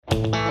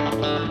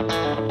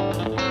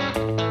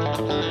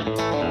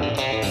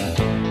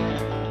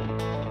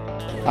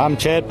I'm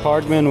Chad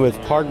Pargman with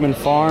Pargman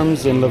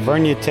Farms in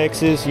Lavernia,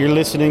 Texas. You're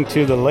listening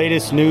to the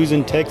latest news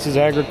in Texas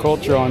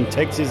agriculture on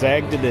Texas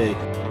Ag Today.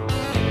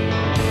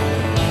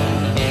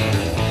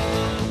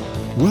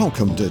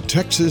 Welcome to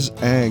Texas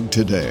Ag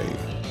Today,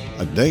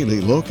 a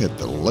daily look at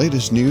the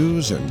latest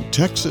news in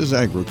Texas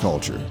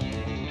agriculture.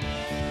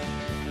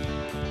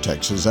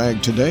 Texas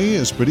Ag Today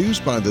is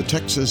produced by the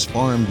Texas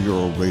Farm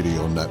Bureau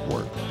Radio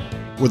Network,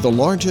 with the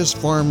largest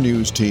farm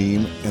news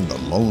team in the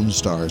Lone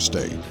Star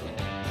State.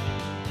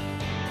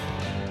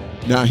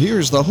 Now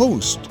here's the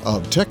host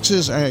of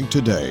Texas Ag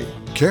Today,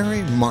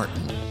 Carrie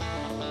Martin.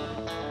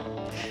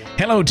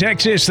 Hello,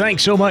 Texas.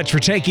 Thanks so much for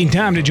taking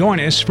time to join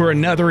us for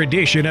another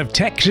edition of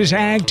Texas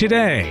Ag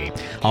Today.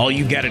 All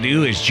you've got to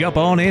do is jump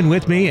on in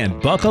with me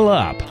and buckle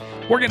up.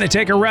 We're going to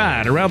take a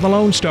ride around the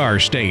Lone Star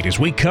State as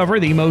we cover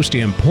the most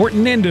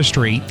important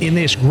industry in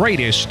this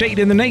greatest state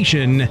in the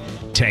nation,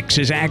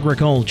 Texas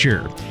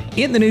agriculture.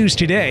 In the news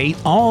today,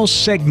 all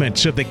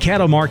segments of the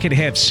cattle market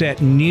have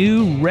set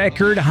new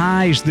record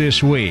highs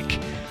this week.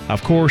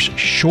 Of course,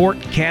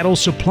 short cattle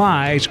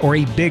supplies are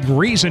a big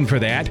reason for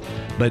that,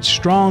 but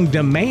strong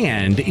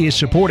demand is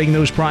supporting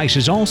those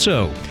prices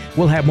also.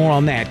 We'll have more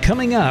on that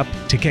coming up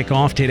to kick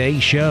off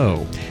today's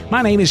show.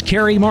 My name is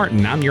Carrie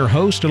Martin. I'm your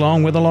host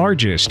along with the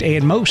largest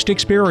and most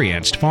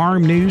experienced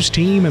farm news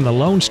team in the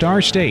Lone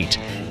Star State.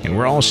 And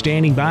we're all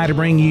standing by to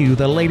bring you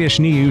the latest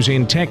news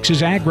in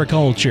Texas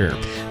agriculture,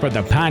 from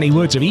the piney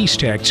woods of East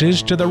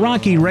Texas to the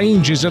rocky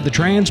ranges of the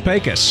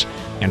Trans-Pecos,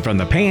 and from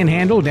the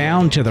Panhandle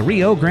down to the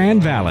Rio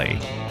Grande Valley.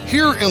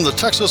 Here in the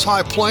Texas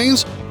High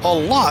Plains, a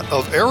lot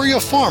of area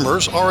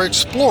farmers are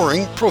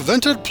exploring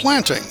prevented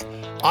planting.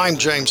 I'm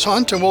James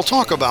Hunt, and we'll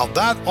talk about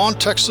that on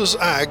Texas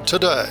Ag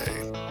Today.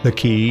 The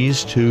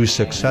keys to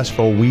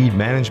successful weed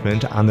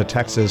management on the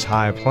Texas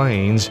High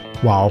Plains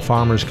while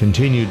farmers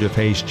continue to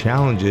face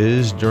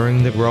challenges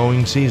during the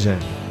growing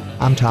season.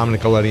 I'm Tom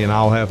Nicoletti, and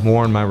I'll have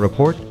more in my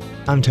report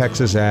on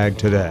Texas Ag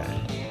Today.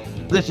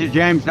 This is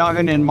James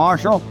Duggan in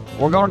Marshall.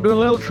 We're going to do a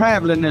little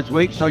traveling this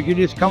week, so you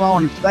just come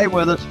on and stay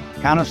with us,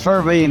 kind of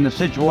surveying the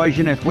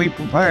situation as we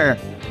prepare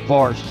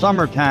for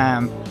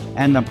summertime,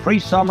 and the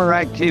pre-summer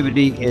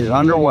activity is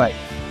underway.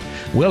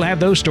 We'll have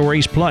those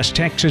stories plus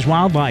Texas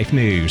wildlife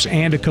news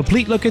and a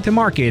complete look at the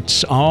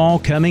markets all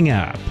coming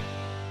up.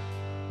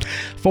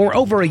 For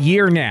over a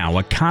year now,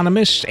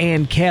 economists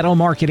and cattle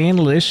market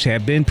analysts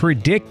have been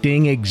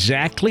predicting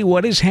exactly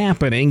what is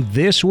happening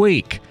this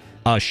week.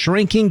 A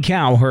shrinking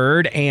cow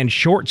herd and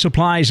short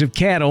supplies of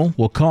cattle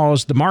will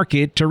cause the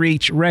market to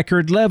reach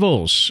record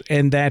levels,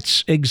 and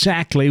that's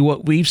exactly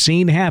what we've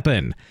seen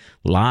happen.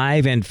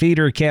 Live and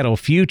feeder cattle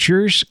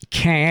futures,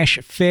 cash,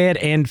 fed,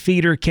 and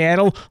feeder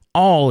cattle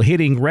all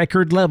hitting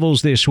record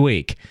levels this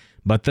week.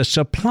 But the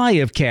supply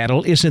of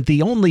cattle isn't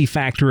the only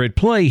factor at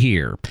play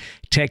here.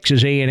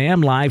 Texas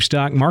A&M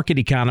livestock market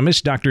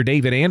economist Dr.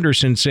 David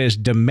Anderson says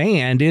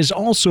demand is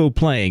also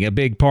playing a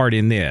big part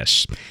in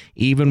this.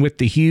 Even with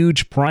the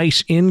huge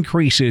price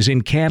increases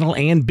in cattle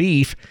and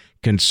beef,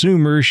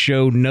 consumers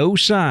show no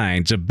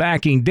signs of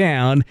backing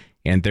down,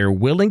 and they're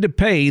willing to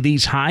pay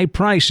these high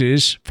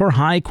prices for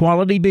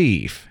high-quality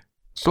beef.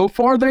 So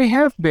far, they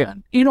have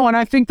been. And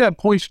I think that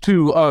points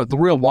to the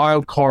real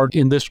wild card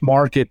in this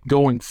market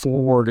going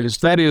forward is,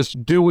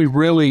 do we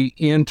really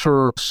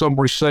enter some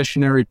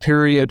recessionary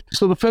period?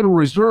 So the Federal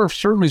Reserve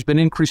certainly has been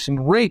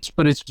increasing rates,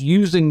 but it's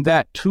using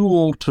that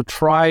tool to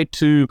try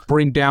to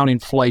bring down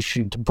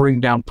inflation, to bring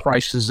down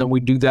prices, and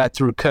we do that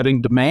through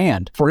cutting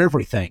demand for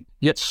everything.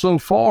 Yet so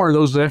far,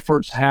 those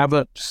efforts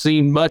haven't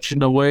seen much in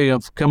the way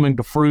of coming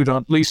to fruit,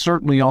 at least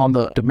certainly on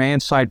the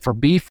demand side for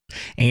beef.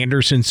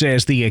 Anderson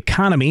says the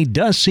economy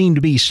does seem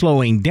to be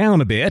slowing down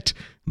a bit,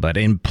 but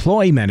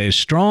employment is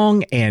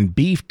strong and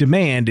beef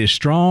demand is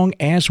strong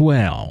as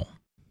well.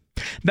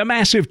 The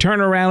massive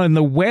turnaround in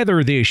the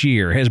weather this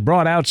year has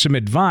brought out some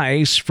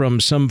advice from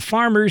some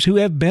farmers who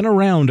have been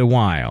around a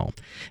while.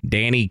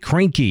 Danny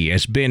Krinke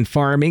has been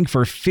farming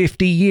for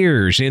 50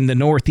 years in the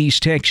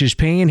Northeast Texas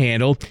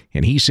Panhandle,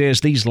 and he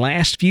says these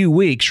last few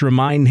weeks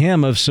remind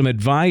him of some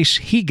advice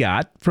he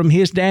got from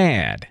his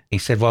dad. He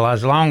said, well,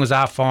 as long as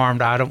I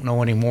farmed, I don't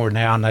know any more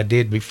now than I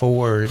did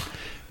before.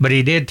 But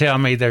he did tell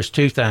me there's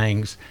two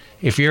things.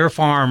 If you're a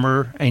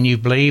farmer and you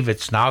believe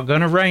it's not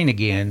going to rain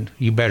again,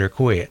 you better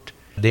quit.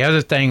 The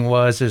other thing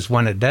is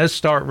when it does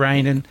start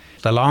raining,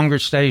 the longer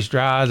it stays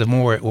dry, the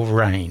more it will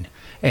rain.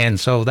 And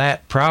so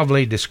that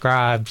probably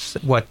describes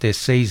what this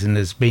season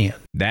has been.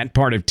 That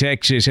part of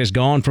Texas has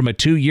gone from a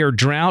 2-year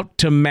drought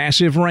to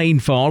massive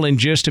rainfall in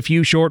just a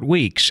few short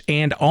weeks.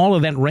 And all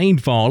of that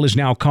rainfall is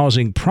now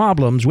causing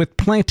problems with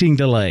planting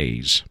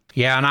delays.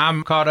 Yeah, and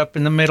I'm caught up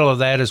in the middle of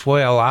that as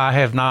well. I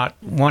have not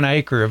 1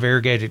 acre of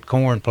irrigated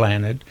corn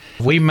planted.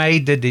 We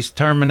made the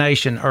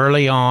determination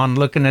early on,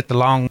 looking at the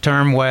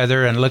long-term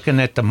weather and looking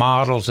at the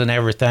models and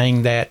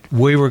everything, that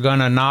we were going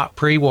to not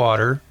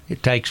pre-water.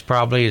 It takes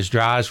probably as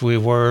dry as we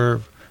were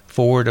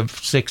 4 to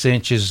 6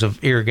 inches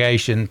of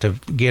irrigation to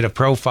get a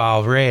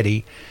profile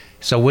ready.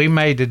 So we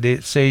made the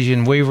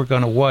decision we were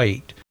going to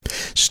wait.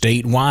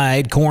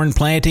 Statewide, corn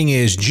planting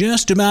is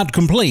just about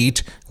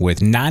complete, with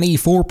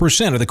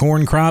 94% of the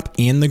corn crop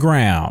in the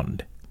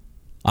ground.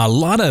 A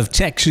lot of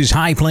Texas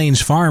High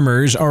Plains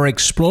farmers are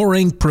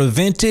exploring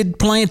prevented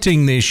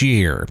planting this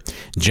year.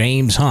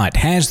 James Hunt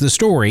has the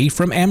story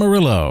from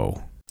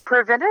Amarillo.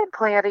 Prevented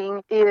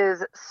planting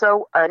is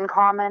so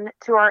uncommon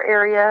to our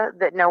area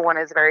that no one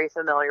is very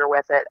familiar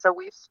with it. So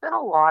we've spent a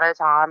lot of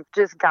time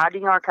just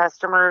guiding our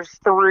customers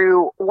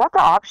through what the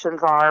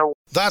options are.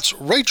 That's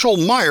Rachel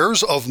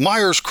Myers of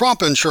Myers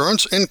Crop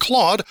Insurance in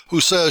Claude,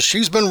 who says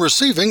she's been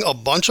receiving a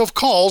bunch of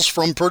calls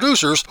from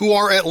producers who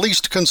are at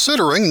least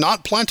considering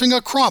not planting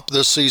a crop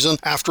this season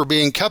after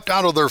being kept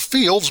out of their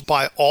fields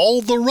by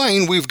all the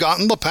rain we've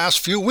gotten the past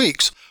few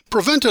weeks.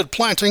 Prevented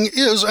planting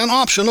is an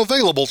option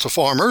available to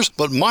farmers,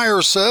 but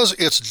Myers says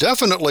it's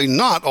definitely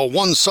not a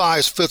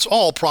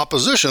one-size-fits-all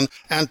proposition,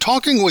 and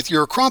talking with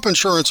your crop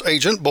insurance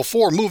agent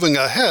before moving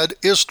ahead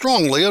is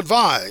strongly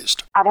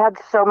advised. I've had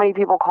so many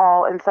people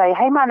call and say,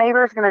 hey, my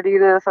neighbor's going to do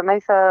this, and they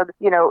said,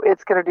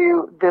 it's going to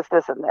do this,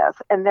 this, and this.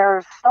 And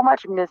there's so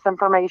much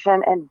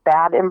misinformation and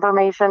bad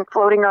information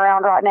floating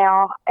around right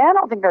now, and I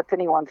don't think that's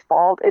anyone's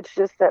fault. It's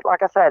just that,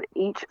 like I said,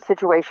 each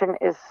situation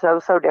is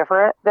so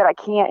different that I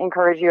can't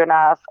encourage you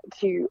enough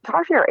to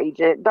talk to your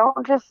agent.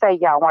 Don't just say,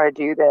 yeah, I want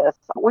to do this.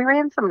 We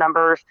ran some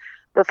numbers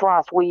this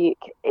last week,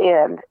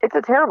 and it's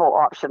a terrible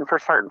option for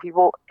certain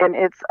people, and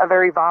it's a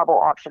very viable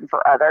option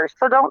for others.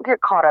 So don't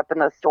get caught up in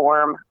the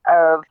storm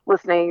of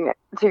listening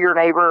to your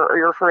neighbor or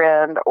your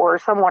friend or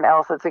someone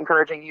else that's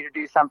encouraging you to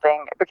do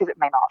something because it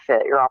may not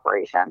fit your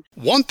operation.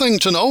 One thing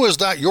to know is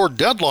that your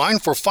deadline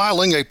for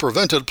filing a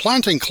prevented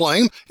planting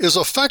claim is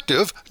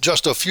effective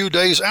just a few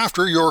days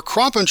after your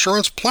crop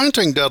insurance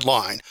planting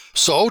deadline.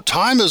 So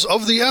time is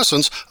of the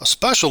essence,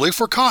 especially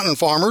for cotton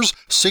farmers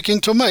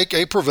seeking to make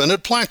a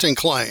prevented planting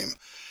claim.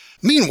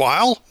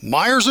 Meanwhile,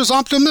 Myers is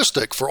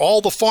optimistic for all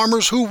the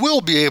farmers who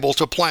will be able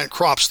to plant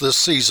crops this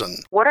season.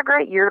 What a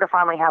great year to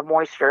finally have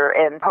moisture,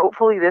 and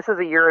hopefully this is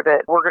a year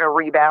that we're going to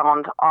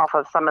rebound off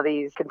of some of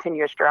these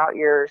continuous drought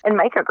years and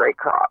make a great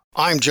crop.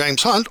 I'm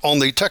James Hunt on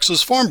the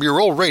Texas Farm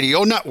Bureau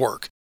Radio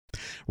Network.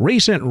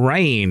 Recent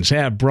rains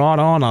have brought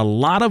on a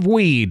lot of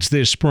weeds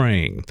this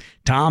spring.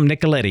 Tom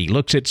Nicoletti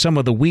looks at some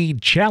of the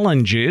weed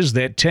challenges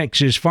that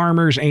Texas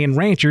farmers and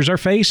ranchers are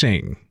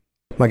facing.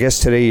 My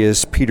guest today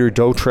is Peter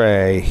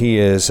Dautre. He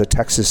is a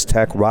Texas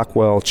Tech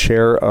Rockwell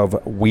Chair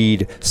of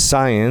Weed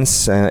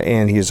Science,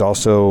 and he is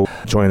also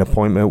joint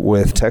appointment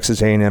with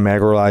Texas A&M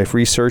AgriLife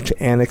Research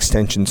and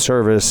Extension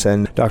Service.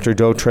 And Dr.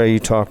 Dautre, you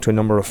talked to a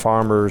number of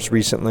farmers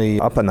recently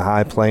up in the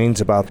High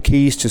Plains about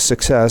keys to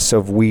success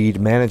of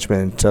weed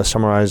management.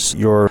 Summarize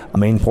your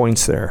main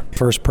points there.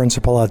 First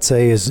principle I'd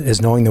say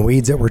is knowing the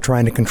weeds that we're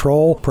trying to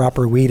control.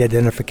 Proper weed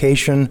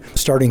identification.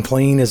 Starting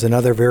clean is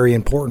another very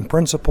important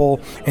principle.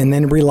 And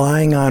then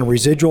relying on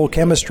residual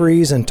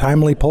chemistries and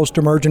timely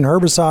post-emergent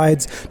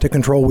herbicides to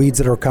control weeds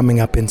that are coming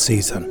up in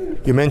season.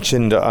 You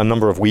mentioned a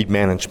number of weed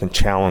management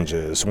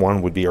challenges.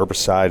 One would be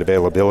herbicide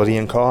availability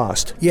and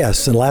cost.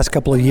 Yes, in the last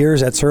couple of years,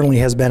 that certainly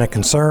has been a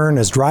concern.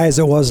 As dry as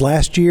it was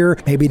last year,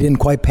 maybe didn't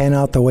quite pan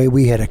out the way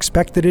we had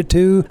expected it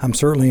to. I'm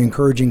certainly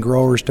encouraging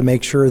growers to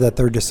make sure that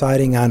they're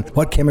deciding on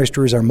what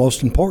chemistries are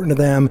most important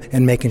to them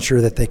and making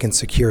sure that they can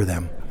secure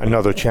them.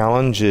 Another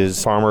challenge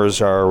is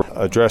farmers are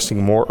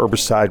addressing more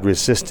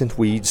herbicide-resistant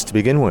weeds to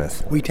begin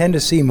with. We tend to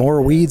see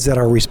more weeds that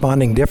are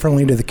responding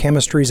differently to the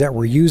chemistries that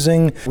we're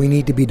using. We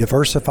need to be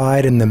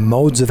diversified in the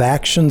modes of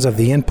actions of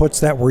the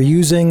inputs that we're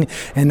using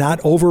and not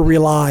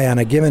over-rely on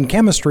a given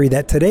chemistry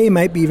that today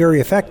might be very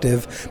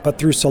effective, but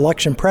through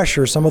selection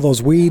pressure, some of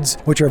those weeds,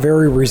 which are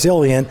very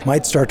resilient,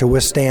 might start to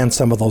withstand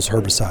some of those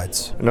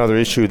herbicides. Another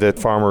issue that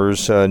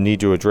farmers need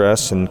to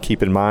address and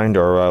keep in mind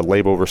are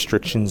label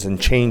restrictions and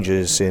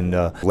changes in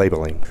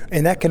labeling.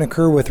 And that can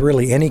occur with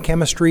really any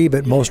chemistry,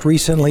 but most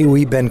recently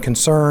we've been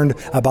concerned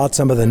about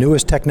some of the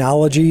newest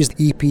technologies.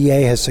 The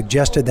EPA has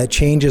suggested that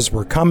changes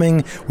were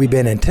coming. We've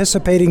been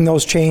anticipating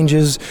those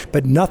changes,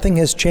 but nothing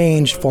has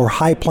changed for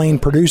high plain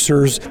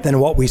producers than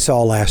what we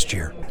saw last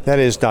year. That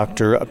is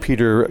Dr.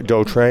 Peter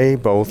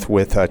Dautre, both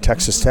with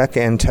Texas Tech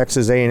and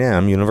Texas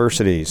A&M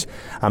universities.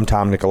 I'm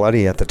Tom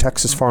Nicoletti at the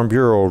Texas Farm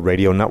Bureau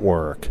Radio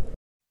Network.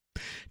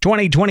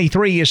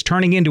 2023 is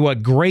turning into a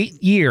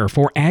great year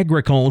for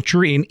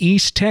agriculture in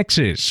East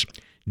Texas.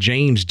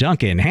 James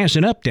Duncan has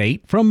an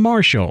update from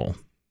Marshall.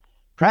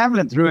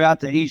 Traveling throughout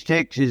the East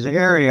Texas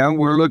area,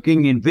 we're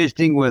looking and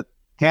visiting with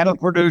cattle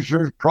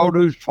producers,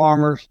 produce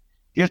farmers,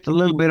 just a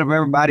little bit of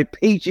everybody.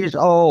 Peaches,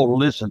 oh,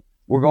 listen,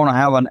 we're going to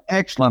have an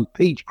excellent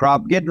peach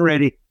crop getting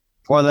ready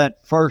for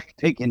that first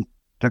picking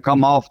to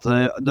come off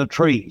the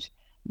trees.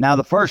 Now,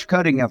 the first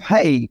cutting of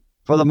hay,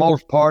 for the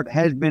most part,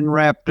 has been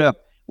wrapped up.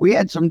 We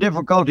had some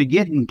difficulty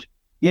getting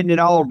it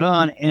all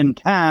done in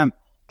time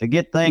to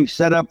get things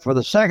set up for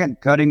the second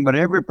cutting, but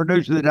every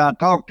producer that I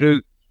talked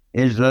to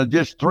is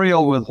just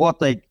thrilled with what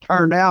they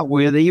turned out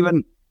with.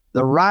 Even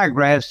the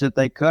ryegrass that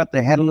they cut,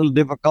 they had a little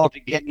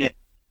difficulty getting it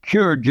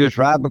cured just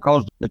right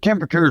because the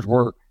temperatures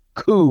were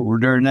cool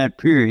during that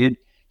period,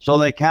 so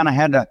they kind of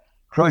had to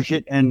crush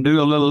it and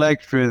do a little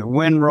extra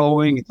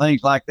windrowing and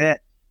things like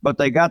that. But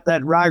they got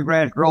that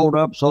ryegrass rolled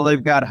up, so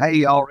they've got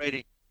hay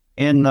already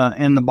in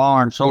the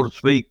barn, so to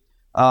speak,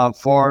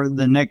 for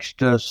the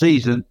next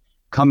season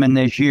coming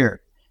this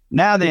year.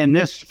 Now then,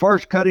 this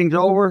first cutting's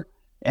over,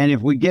 and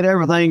if we get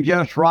everything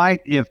just right,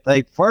 if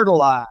they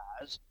fertilize,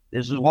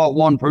 this is what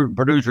one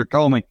producer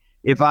told me,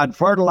 if I'd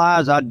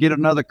fertilize, I'd get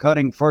another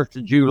cutting 1st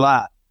of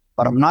July.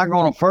 But I'm not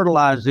going to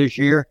fertilize this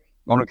year.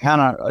 I'm going to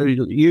kind of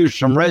use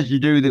some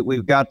residue that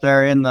we've got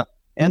there in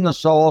the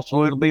soil,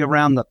 so it'll be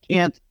around the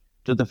 10th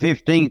to the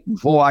 15th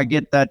before I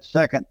get that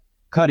second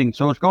cutting.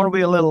 So it's going to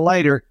be a little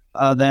later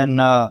than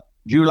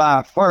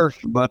July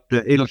 1st, but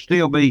it'll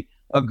still be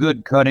a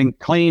good cutting,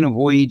 clean of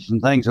weeds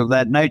and things of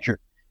that nature.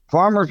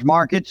 Farmers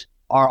markets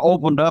are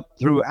opened up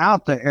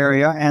throughout the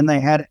area, and they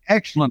had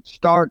excellent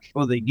starts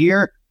for the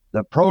year.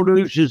 The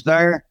produce is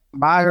there.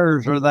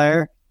 Buyers are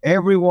there.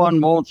 Everyone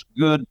wants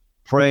good,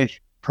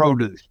 fresh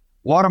produce.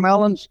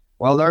 Watermelons,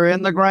 well, they're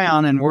in the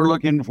ground, and we're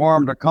looking for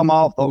them to come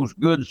off those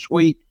good,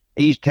 sweet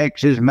East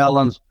Texas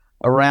melons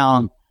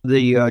around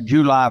the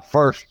July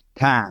 1st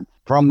time.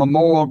 From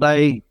Memorial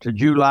Day to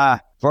July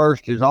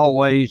 1st is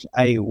always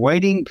a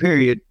waiting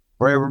period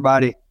for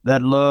everybody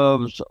that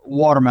loves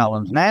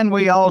watermelons. And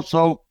we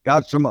also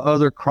got some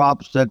other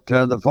crops that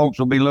the folks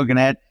will be looking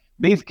at.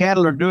 Beef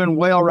cattle are doing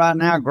well right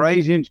now.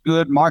 Grazing's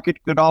good.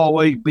 Market could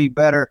always be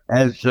better,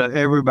 as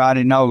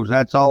everybody knows.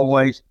 That's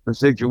always the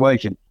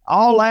situation.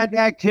 All that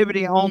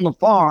activity on the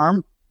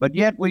farm, but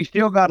yet we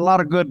still got a lot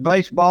of good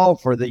baseball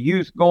for the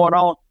youth going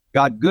on.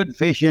 Got good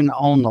fishing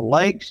on the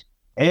lakes.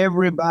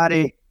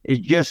 Everybody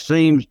just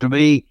seems to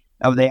be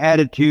of the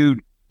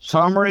attitude,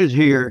 summer is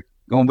here,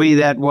 going to be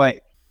that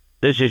way.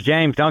 This is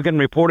James Duncan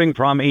reporting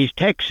from East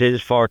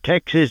Texas for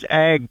Texas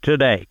Ag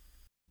Today.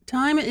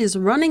 Time is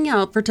running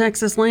out for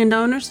Texas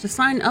landowners to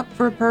sign up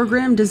for a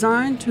program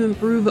designed to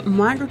improve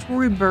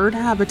migratory bird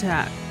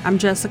habitat. I'm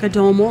Jessica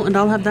Domel, and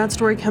I'll have that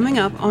story coming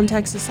up on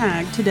Texas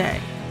Ag Today.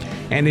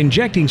 And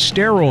injecting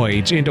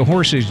steroids into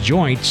horses'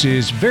 joints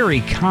is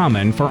very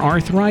common for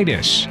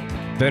arthritis.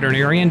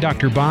 Veterinarian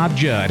Dr. Bob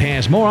Judd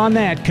has more on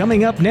that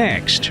coming up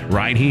next,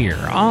 right here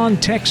on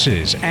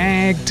Texas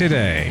Ag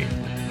Today.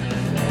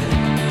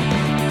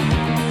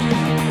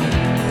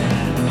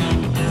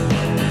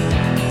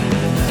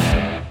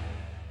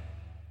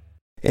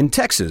 In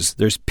Texas,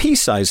 there's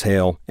pea-size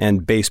hail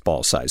and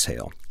baseball-size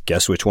hail.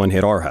 Guess which one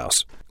hit our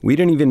house? We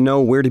didn't even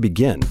know where to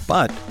begin,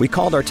 but we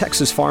called our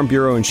Texas Farm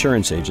Bureau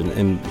insurance agent,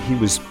 and he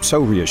was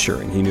so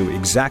reassuring. He knew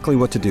exactly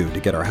what to do to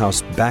get our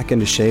house back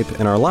into shape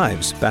and our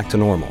lives back to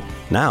normal.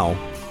 Now,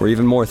 we're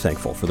even more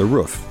thankful for the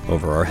roof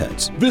over our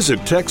heads.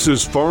 Visit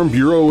Texas Farm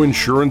Bureau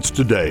Insurance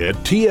today at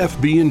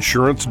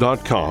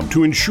tfbinsurance.com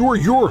to insure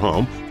your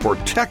home for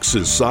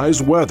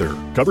Texas-size weather.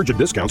 Coverage and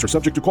discounts are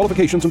subject to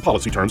qualifications and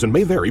policy terms and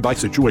may vary by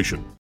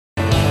situation.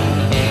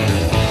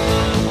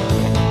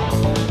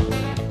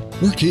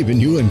 We're keeping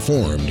you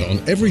informed on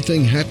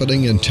everything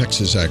happening in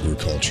Texas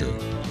agriculture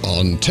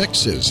on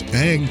Texas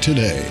Ag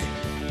Today.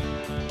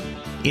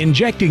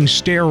 Injecting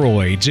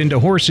steroids into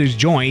horses'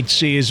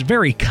 joints is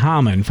very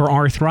common for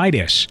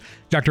arthritis.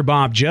 Dr.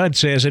 Bob Judd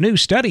says a new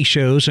study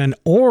shows an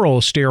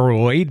oral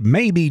steroid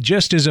may be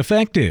just as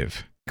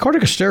effective.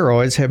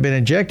 Corticosteroids have been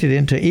injected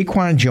into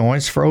equine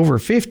joints for over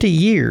 50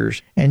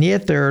 years, and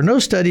yet there are no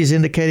studies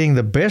indicating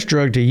the best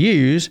drug to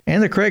use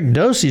and the correct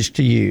dosage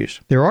to use.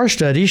 There are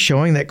studies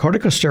showing that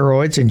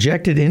corticosteroids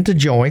injected into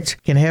joints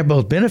can have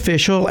both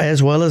beneficial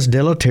as well as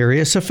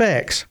deleterious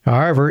effects.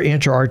 However,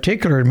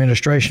 intra-articular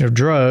administration of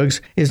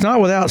drugs is not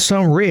without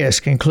some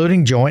risk,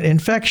 including joint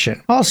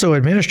infection. Also,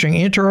 administering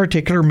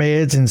intra-articular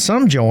meds in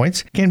some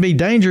joints can be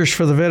dangerous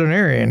for the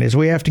veterinarian, as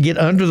we have to get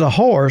under the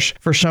horse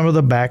for some of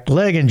the back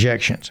leg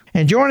injections.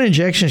 And joint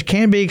injections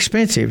can be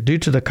expensive due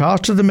to the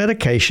cost of the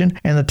medication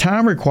and the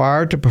time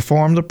required to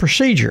perform the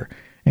procedure,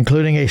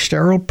 including a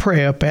sterile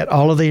prep at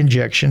all of the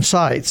injection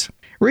sites.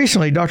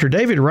 Recently, Dr.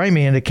 David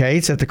Ramey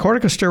indicates that the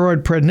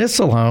corticosteroid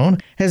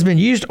prednisolone has been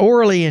used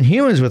orally in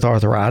humans with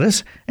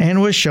arthritis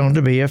and was shown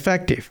to be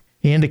effective.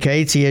 He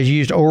indicates he has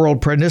used oral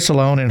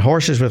prednisolone in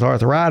horses with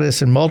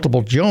arthritis in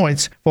multiple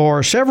joints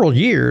for several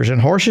years,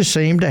 and horses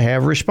seem to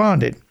have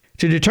responded.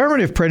 To determine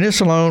if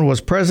prednisolone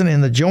was present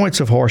in the joints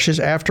of horses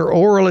after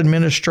oral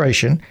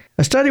administration,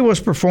 a study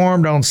was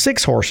performed on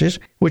 6 horses,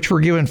 which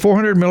were given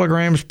 400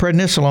 milligrams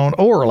prednisolone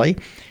orally,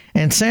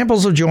 and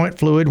samples of joint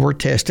fluid were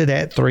tested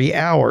at 3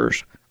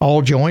 hours.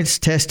 All joints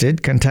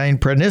tested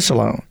contained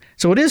prednisolone.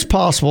 So it is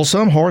possible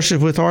some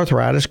horses with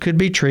arthritis could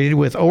be treated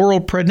with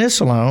oral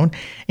prednisolone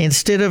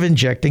instead of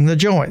injecting the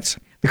joints.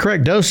 The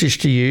correct dosage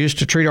to use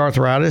to treat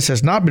arthritis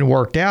has not been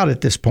worked out at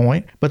this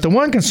point, but the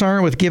one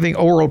concern with giving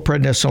oral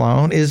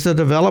prednisolone is the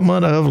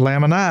development of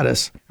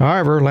laminitis.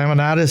 However,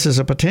 laminitis is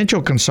a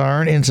potential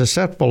concern in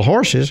susceptible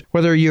horses,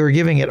 whether you are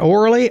giving it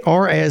orally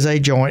or as a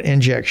joint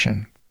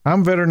injection.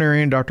 I'm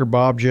veterinarian Dr.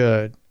 Bob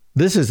Judd.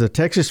 This is the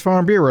Texas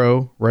Farm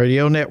Bureau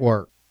Radio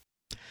Network.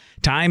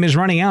 Time is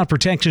running out for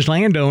Texas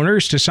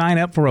landowners to sign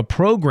up for a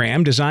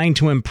program designed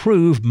to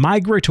improve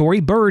migratory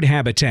bird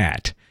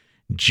habitat.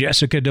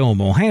 Jessica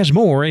Domel has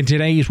more in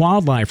today's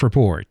Wildlife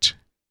Report.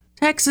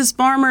 Texas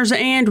farmers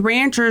and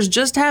ranchers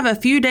just have a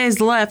few days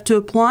left to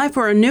apply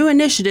for a new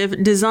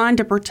initiative designed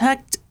to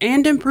protect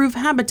and improve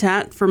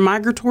habitat for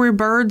migratory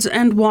birds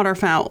and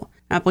waterfowl.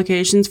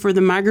 Applications for the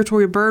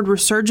Migratory Bird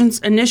Resurgence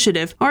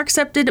Initiative are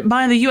accepted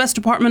by the U.S.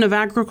 Department of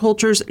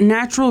Agriculture's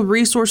Natural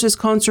Resources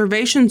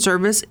Conservation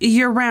Service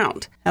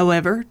year-round.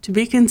 However, to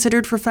be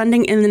considered for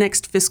funding in the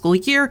next fiscal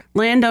year,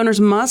 landowners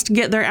must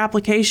get their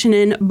application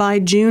in by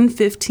June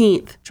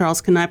 15th.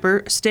 Charles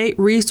Kniper, State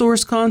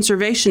Resource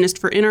Conservationist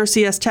for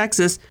NRCS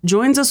Texas,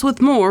 joins us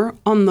with more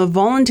on the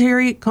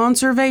Voluntary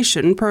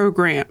Conservation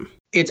Program.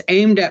 It's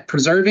aimed at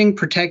preserving,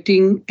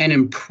 protecting, and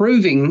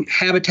improving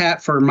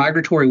habitat for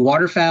migratory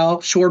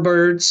waterfowl,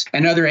 shorebirds,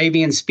 and other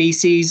avian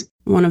species.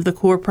 One of the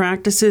core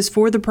practices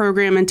for the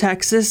program in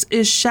Texas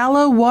is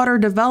shallow water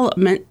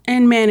development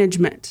and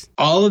management.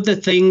 All of the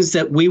things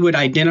that we would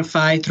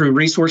identify through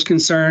resource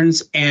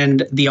concerns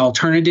and the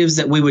alternatives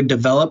that we would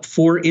develop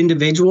for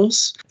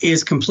individuals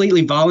is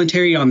completely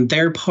voluntary on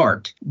their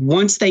part.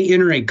 Once they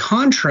enter a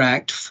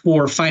contract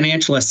for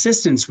financial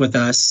assistance with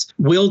us,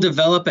 we'll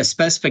develop a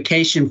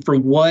specification for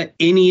what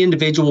any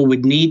individual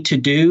would need to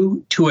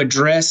do to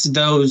address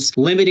those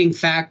limiting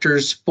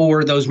factors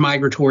for those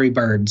migratory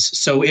birds.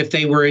 So if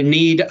they were in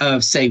need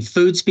of, say,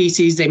 food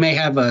species, they may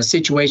have a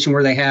situation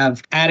where they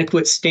have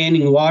adequate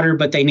standing water,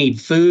 but they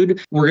need food.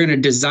 We're going to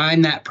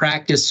design that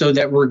practice so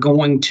that we're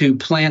going to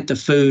plant the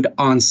food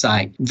on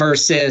site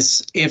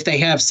versus if they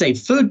have, say,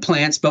 food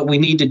plants, but we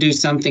need to do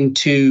something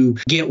to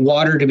get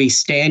water to be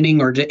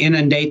standing or to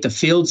inundate the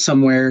field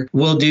somewhere,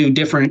 we'll do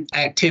different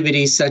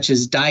activities such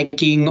as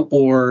diking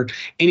or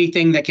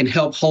anything that can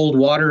help hold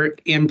water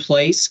in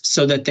place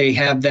so that they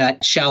have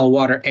that shallow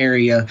water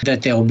area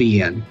that they'll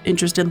be in.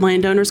 Interested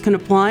landowners can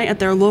apply at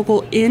their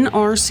local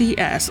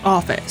NRCS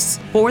office.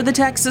 For the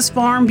Texas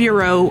Farm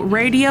Bureau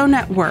Radio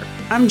Network,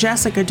 I'm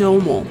Jessica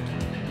Domel.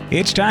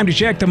 It's time to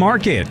check the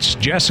markets.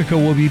 Jessica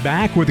will be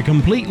back with a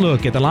complete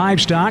look at the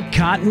livestock,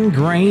 cotton,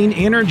 grain,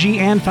 energy,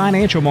 and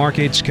financial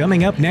markets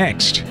coming up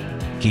next.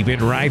 Keep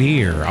it right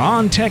here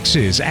on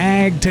Texas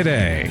Ag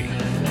Today.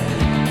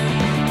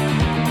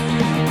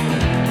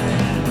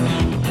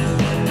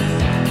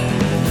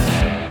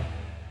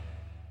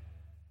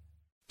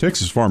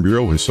 Texas Farm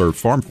Bureau has served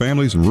farm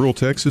families in rural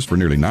Texas for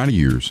nearly 90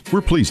 years. We're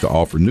pleased to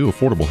offer new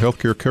affordable health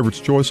care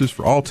coverage choices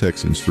for all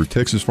Texans through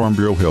Texas Farm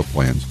Bureau health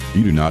plans.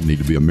 You do not need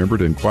to be a member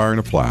to inquire and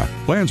apply.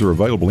 Plans are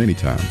available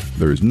anytime.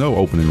 There is no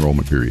open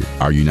enrollment period.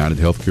 Our United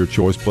Healthcare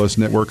Choice Plus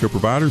network of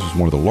providers is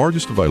one of the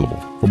largest available.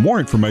 For more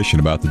information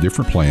about the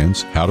different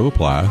plans, how to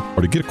apply,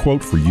 or to get a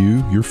quote for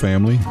you, your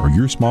family, or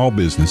your small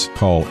business,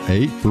 call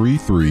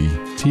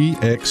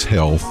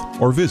 833-TX-HEALTH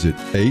or visit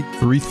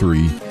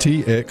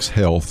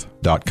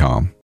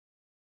 833txhealth.com.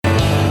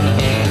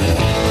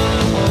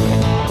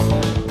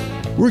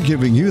 We're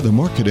giving you the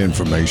market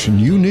information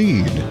you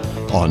need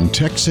on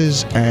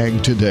Texas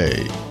Ag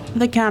Today.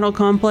 The cattle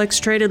complex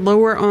traded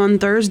lower on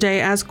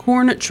Thursday as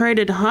corn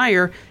traded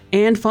higher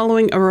and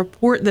following a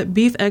report that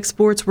beef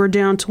exports were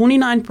down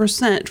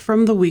 29%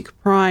 from the week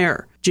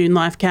prior. June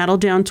live cattle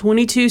down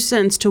 22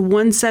 cents to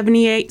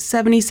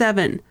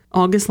 $178.77.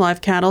 August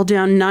live cattle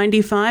down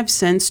 95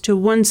 cents to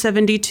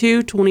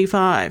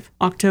 $172.25.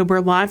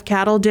 October live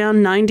cattle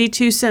down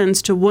 92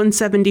 cents to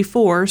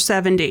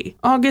 $174.70.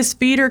 August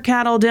feeder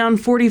cattle down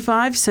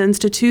 45 cents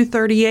to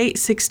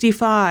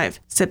 $238.65.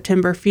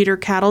 September feeder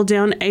cattle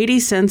down 80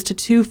 cents to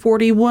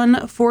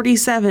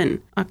 $241.47.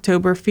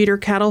 October feeder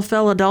cattle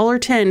fell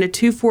 $1.10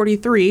 to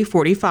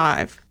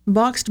 $243.45.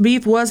 Boxed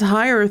beef was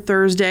higher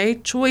Thursday,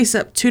 choice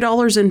up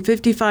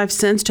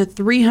 $2.55 to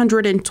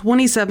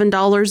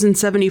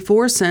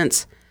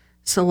 $327.74.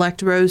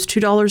 Select rose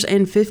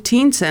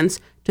 $2.15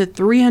 to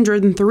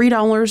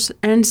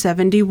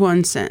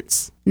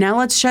 $303.71. Now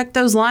let's check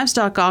those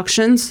livestock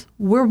auctions.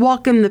 We're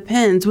walking the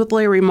pens with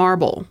Larry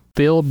Marble.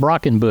 Phil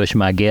Brockenbush,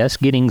 my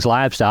guest, Giddings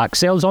Livestock,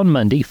 sales on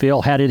Monday.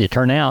 Phil, how did it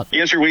turn out?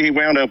 Yes, sir. We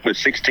wound up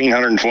with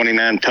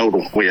 1,629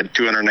 total. We had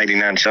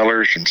 289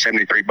 sellers and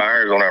 73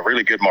 buyers on a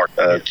really good market.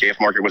 The calf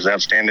market was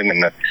outstanding,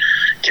 and the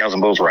cows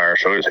and bulls were higher,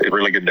 so it was a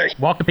really good day.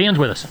 Walk the pens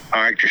with us.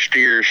 All right, your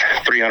steers,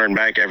 300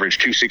 back, average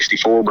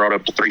 264, brought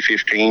up to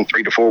 315.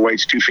 3 to 4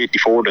 weights,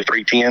 254 to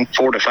 310.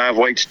 4 to 5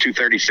 weights,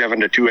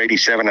 237 to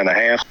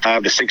 287.5.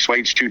 5 to 6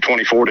 weights,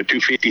 224 to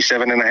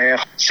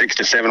 257.5. 6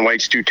 to 7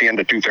 weights, 210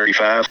 to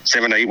 235.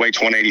 7 to 8 weights,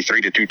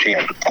 183 to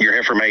 210. Your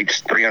heifer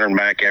mates, 300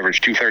 back,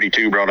 average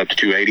 232, brought up to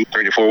 280.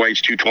 3 to 4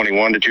 weights,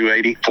 221 to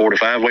 280. 4 to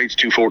 5 weights,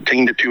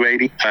 214 to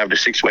 280. 5 to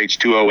 6 weights,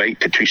 208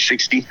 to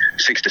 260.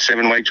 6 to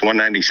 7 weights,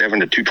 197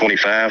 to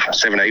 225.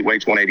 7 to 8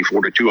 weights,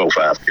 184 to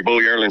 205. Your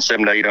bull yearling,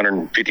 7 to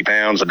 850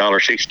 pounds,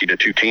 $1.60 to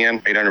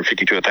 210.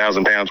 850 to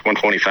 1,000 pounds,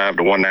 125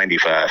 to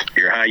 195.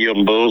 Your high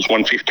yielding bulls,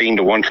 115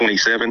 to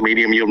 127.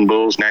 Medium yielding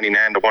bulls,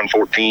 99 to 140.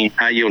 $1.14.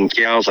 High yielding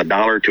cows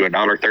 $1 to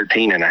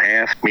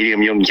 $1.13.5.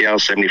 Medium yielding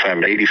cows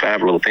 $75 to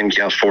 $85. Little thin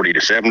cows $40 to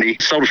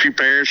 $70. Sold a few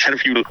pairs. Had a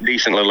few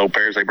decent little old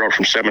pairs. They brought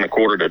from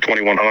 $7.25 to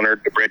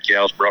 $2,100. The bred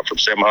cows brought from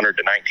 $700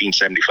 to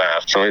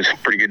 $19.75. So it's a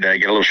pretty good day.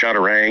 Get a little shot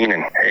of rain,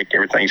 and heck,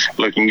 everything's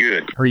looking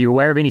good. Are you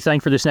aware of anything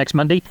for this next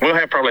Monday? We'll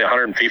have probably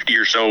 150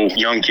 or so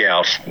young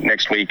cows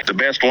next week. The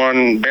best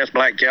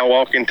black cow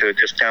walking to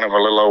just kind of a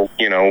little old,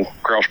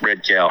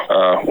 crossbred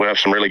cow. We'll have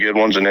some really good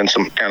ones and then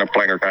some kind of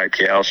plainer type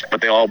cows,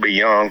 but they'll all be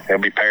young. They'll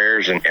be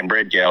pairs and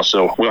bred cows.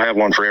 So we'll have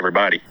one for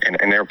everybody. And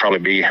there'll probably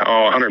be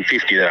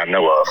 150 that I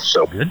know of.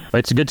 So good.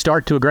 It's a good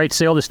start to a great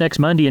sale this next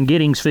Monday in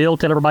Giddings. Phil,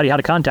 tell everybody how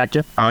to contact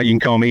you. You can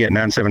call me at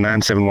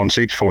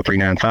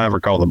 979-716-4395 or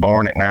call the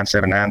barn at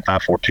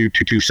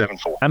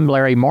 979-542-2274. I'm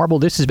Larry Marble.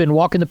 This has been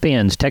Walking the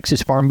Pens,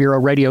 Texas Farm Bureau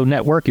Radio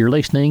Network. You're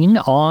listening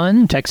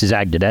on Texas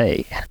Ag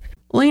Today.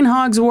 Lean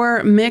hogs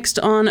were mixed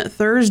on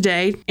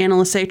Thursday.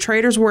 Analysts say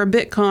traders were a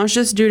bit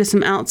cautious due to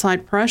some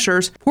outside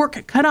pressures.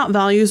 Pork cutout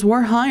values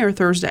were higher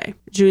Thursday.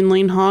 June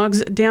lean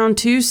hogs down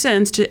 2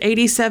 cents to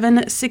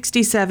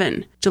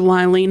 87.67.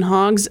 July lean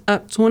hogs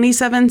up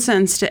 27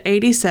 cents to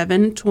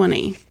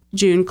 87.20.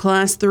 June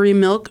Class 3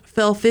 milk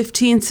fell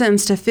 15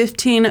 cents to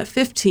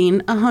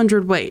 15.15 a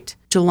hundredweight.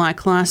 July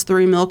Class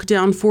 3 milk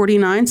down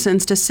 49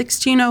 cents to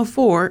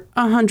 16.04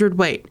 a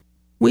hundredweight.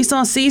 We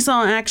saw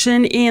seesaw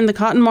action in the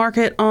cotton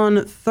market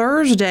on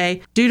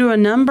Thursday due to a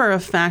number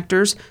of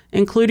factors,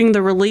 including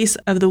the release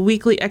of the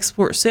weekly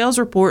export sales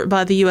report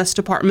by the U.S.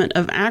 Department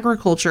of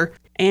Agriculture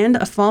and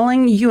a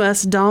falling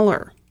U.S.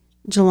 dollar.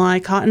 July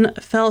cotton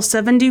fell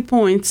 70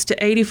 points to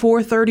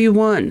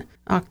 84.31.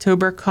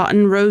 October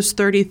cotton rose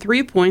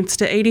 33 points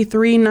to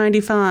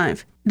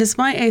 83.95.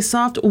 Despite a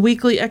soft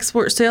weekly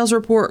export sales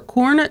report,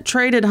 corn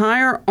traded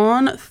higher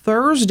on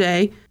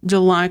Thursday.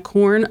 July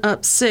corn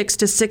up 6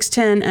 to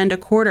 6.10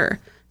 1/4.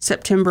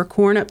 September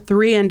corn up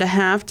 3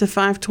 1/2 to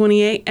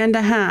 5.28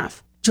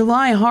 1/2.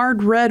 July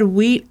hard red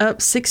wheat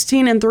up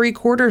 16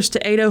 3/4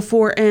 to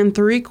 8.04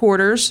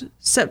 3/4.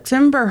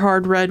 September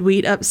hard red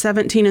wheat up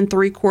 17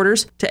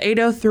 3/4 to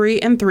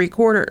 8.03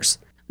 3/4.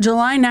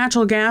 July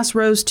natural gas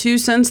rose 2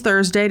 cents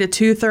Thursday to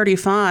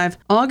 $2.35.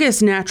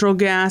 August natural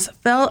gas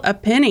fell a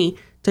penny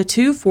to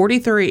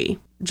 $2.43.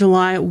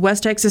 July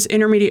West Texas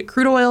Intermediate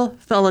crude oil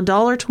fell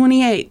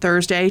 $1.28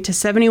 Thursday to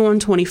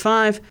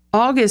 $71.25.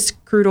 August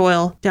crude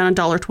oil down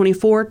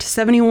 $1.24 to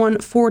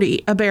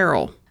 $71.40 a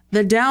barrel.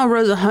 The Dow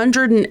rose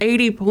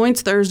 180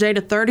 points Thursday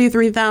to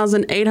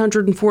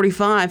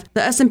 33,845.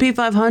 The S&P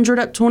 500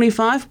 up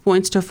 25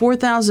 points to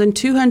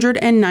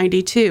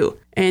 4,292.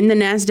 And the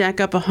NASDAQ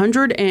up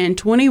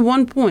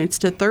 121 points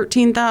to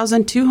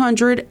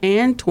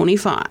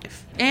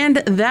 13,225. And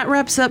that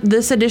wraps up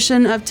this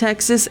edition of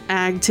Texas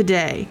Ag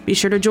Today. Be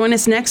sure to join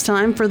us next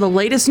time for the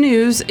latest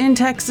news in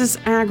Texas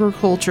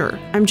agriculture.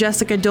 I'm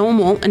Jessica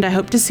Domel, and I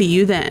hope to see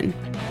you then.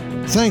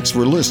 Thanks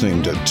for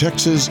listening to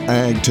Texas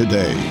Ag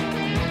Today.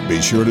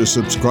 Be sure to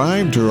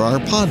subscribe to our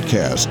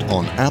podcast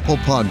on Apple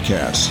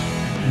Podcasts,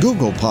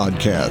 Google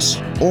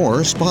Podcasts,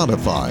 or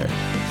Spotify.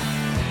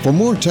 For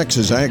more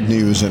Texas Ag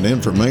news and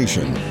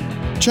information,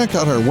 check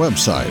out our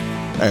website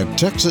at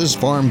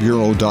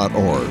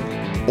texasfarmbureau.org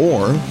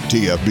or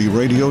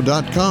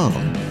tfbradio.com.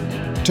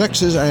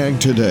 Texas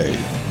Ag Today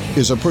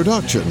is a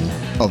production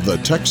of the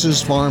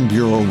Texas Farm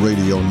Bureau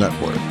Radio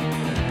Network.